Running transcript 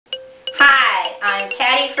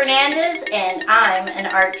Patty Fernandez and I'm an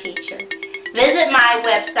art teacher. Visit my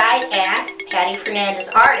website at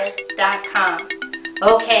pattyfernandezartist.com.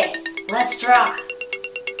 Okay, let's draw.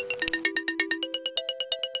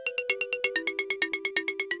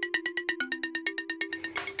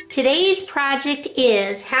 Today's project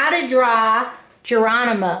is how to draw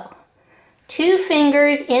Geronimo. 2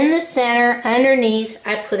 fingers in the center, underneath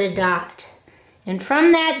I put a dot. And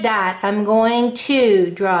from that dot I'm going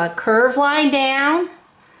to draw a curved line down,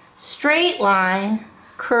 straight line,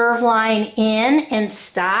 curved line in and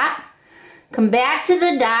stop. Come back to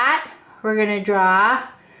the dot, we're going to draw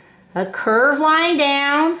a curved line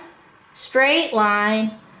down, straight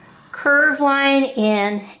line, curved line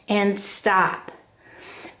in and stop.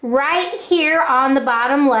 Right here on the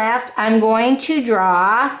bottom left, I'm going to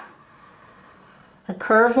draw a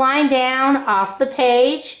curved line down off the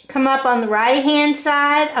page. Come up on the right hand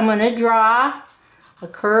side, I'm going to draw a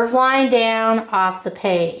curved line down off the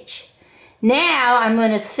page. Now I'm going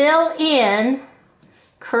to fill in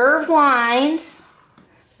curved lines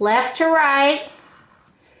left to right,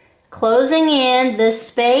 closing in this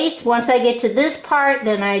space. Once I get to this part,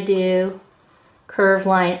 then I do curved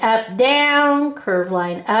line up, down, curved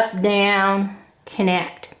line up, down,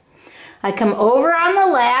 connect. I come over on the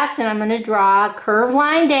left and I'm going to draw a curved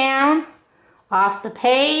line down off the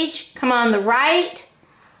page. Come on the right,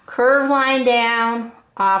 curved line down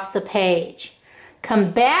off the page.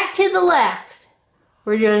 Come back to the left.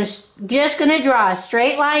 We're just going to draw a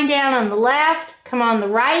straight line down on the left. Come on the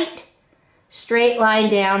right, straight line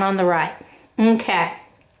down on the right. Okay.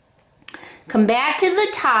 Come back to the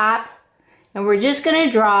top. And we're just going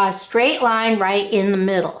to draw a straight line right in the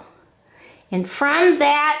middle. And from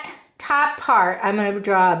that top part, I'm going to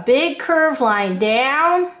draw a big curved line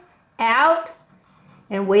down, out,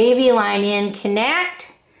 and wavy line in, connect.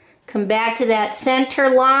 Come back to that center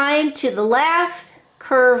line to the left,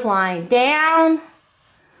 curved line down,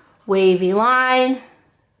 wavy line,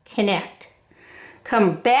 connect.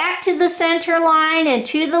 Come back to the center line and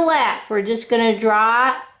to the left. We're just going to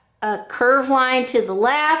draw a curved line to the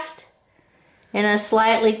left, and a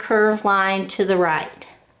slightly curved line to the right.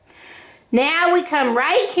 Now we come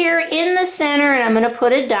right here in the center and I'm going to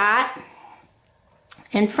put a dot.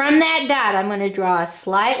 And from that dot I'm going to draw a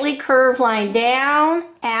slightly curved line down,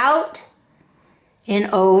 out, and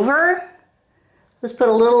over. Let's put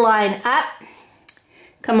a little line up.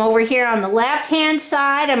 Come over here on the left hand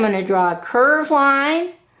side. I'm going to draw a curved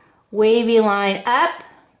line, wavy line up,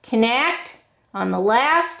 connect on the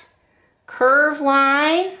left, curved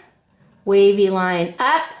line, wavy line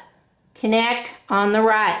up, connect on the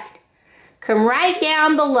right. Come right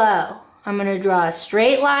down below. I'm going to draw a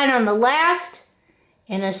straight line on the left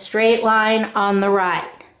and a straight line on the right.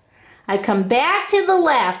 I come back to the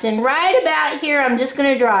left and right about here I'm just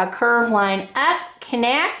going to draw a curved line up,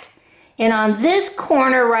 connect, and on this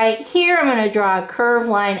corner right here I'm going to draw a curved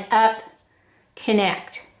line up,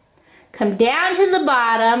 connect. Come down to the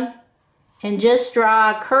bottom and just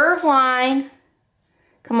draw a curved line.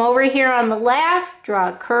 Come over here on the left, draw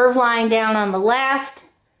a curved line down on the left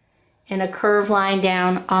and a curved line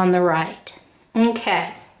down on the right.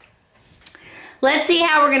 Okay, let's see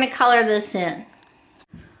how we're going to color this in.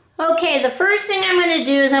 Okay, the first thing I'm going to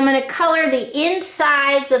do is I'm going to color the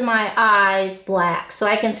insides of my eyes black so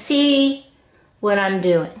I can see what I'm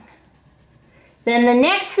doing. Then the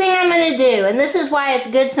next thing I'm going to do, and this is why it's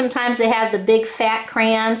good sometimes they have the big fat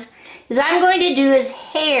crayons, is I'm going to do his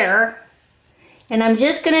hair. And I'm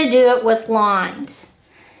just going to do it with lines.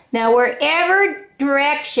 Now wherever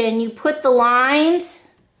direction you put the lines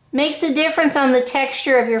makes a difference on the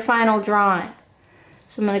texture of your final drawing.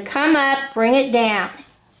 So I'm going to come up, bring it down.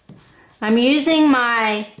 I'm using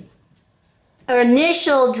my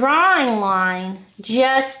initial drawing line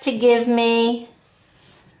just to give me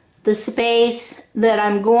the space that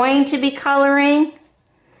I'm going to be coloring.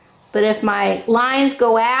 But if my lines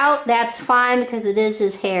go out, that's fine because it is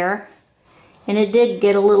his hair. And it did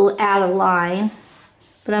get a little out of line,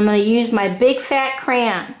 but I'm going to use my big fat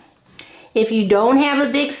crayon. If you don't have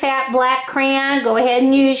a big fat black crayon, go ahead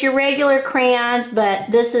and use your regular crayons,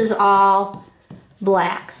 but this is all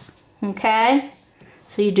black, okay?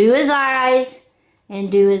 So you do his eyes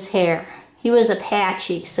and do his hair. He was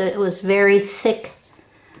Apache, so it was very thick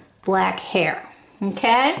black hair,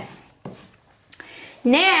 okay?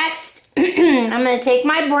 Next, I'm going to take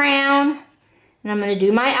my brown and I'm going to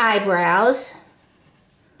do my eyebrows.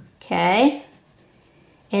 Okay.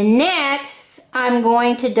 And next, I'm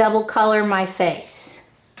going to double color my face.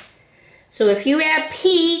 So if you have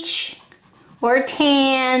peach or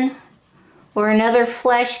tan or another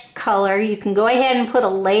flesh color, you can go ahead and put a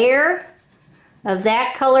layer of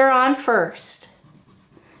that color on first.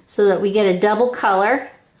 so that we get a double color.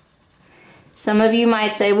 Some of you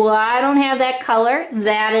might say, well, I don't have that color.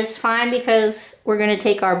 That is fine because we're going to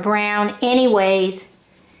take our brown anyways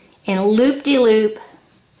and loop-de-loop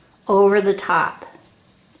over the top.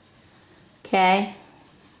 Okay?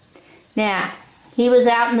 Now, he was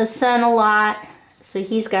out in the sun a lot, so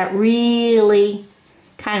he's got really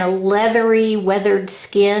kind of leathery, weathered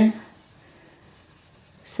skin.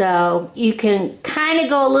 So you can kind of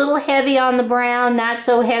go a little heavy on the brown, not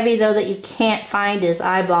so heavy though that you can't find his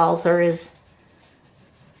eyeballs or his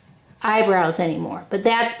eyebrows anymore. But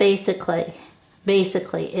that's basically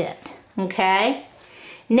it. Okay?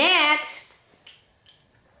 Next,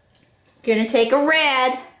 you're going to take a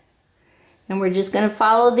red, and we're just going to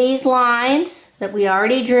follow these lines that we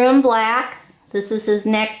already drew in black. This is his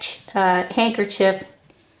neck handkerchief,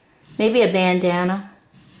 maybe a bandana.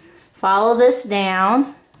 Follow this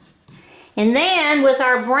down. And then with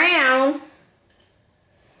our brown,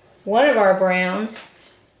 one of our browns,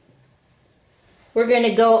 we're going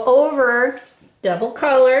to go over, double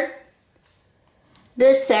color,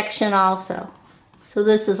 this section also. So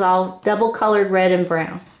this is all double colored red and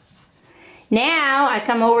brown. Now I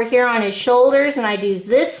come over here on his shoulders and I do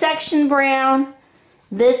this section brown,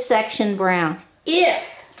 this section brown.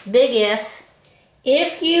 If, big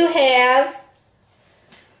if you have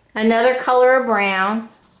another color of brown,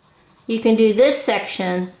 you can do this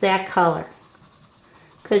section that color,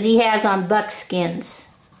 because he has on buckskins.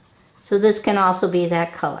 So this can also be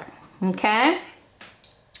that color. Okay?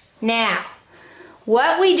 Now,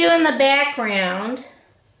 what we do in the background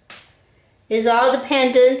is all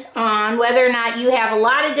dependent on whether or not you have a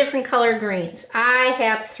lot of different colored greens. I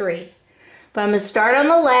have 3. But I'm going to start on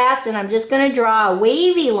the left, and I'm just going to draw a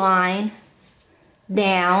wavy line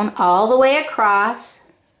down all the way across.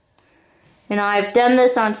 And I've done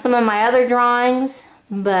this on some of my other drawings,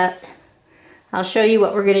 but I'll show you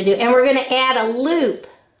what we're going to do. And we're going to add a loop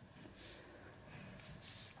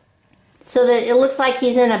so that it looks like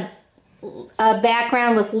he's in a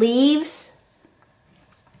background with leaves.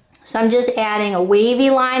 So I'm just adding a wavy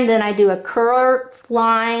line, then I do a curved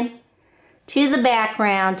line to the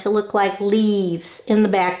background to look like leaves in the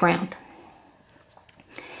background.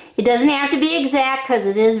 It doesn't have to be exact because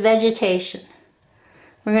it is vegetation.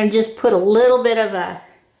 We're going to just put a little bit of a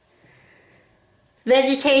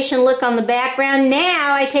vegetation look on the background.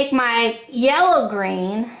 Now I take my yellow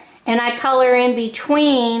green and I color in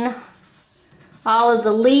between all of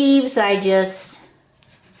the leaves I just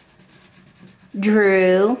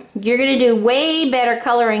drew. You're going to do way better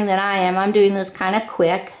coloring than I am. I'm doing this kind of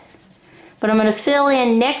quick. But I'm going to fill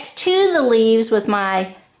in next to the leaves with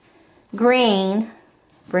my green.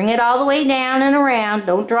 Bring it all the way down and around.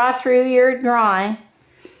 Don't draw through your drawing.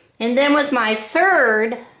 And then with my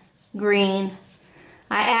third green,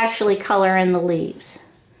 I actually color in the leaves.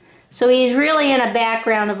 So he's really in a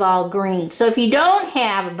background of all green. So if you don't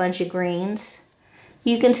have a bunch of greens,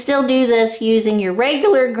 you can still do this using your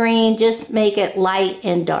regular green, just make it light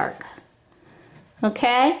and dark.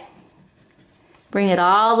 Okay? Bring it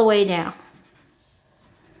all the way down.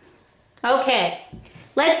 Okay,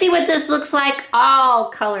 let's see what this looks like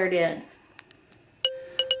all colored in.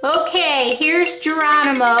 Okay, here's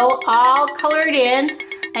Geronimo all colored in,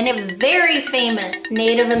 and a very famous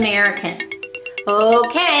Native American.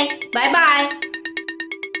 Okay, bye-bye.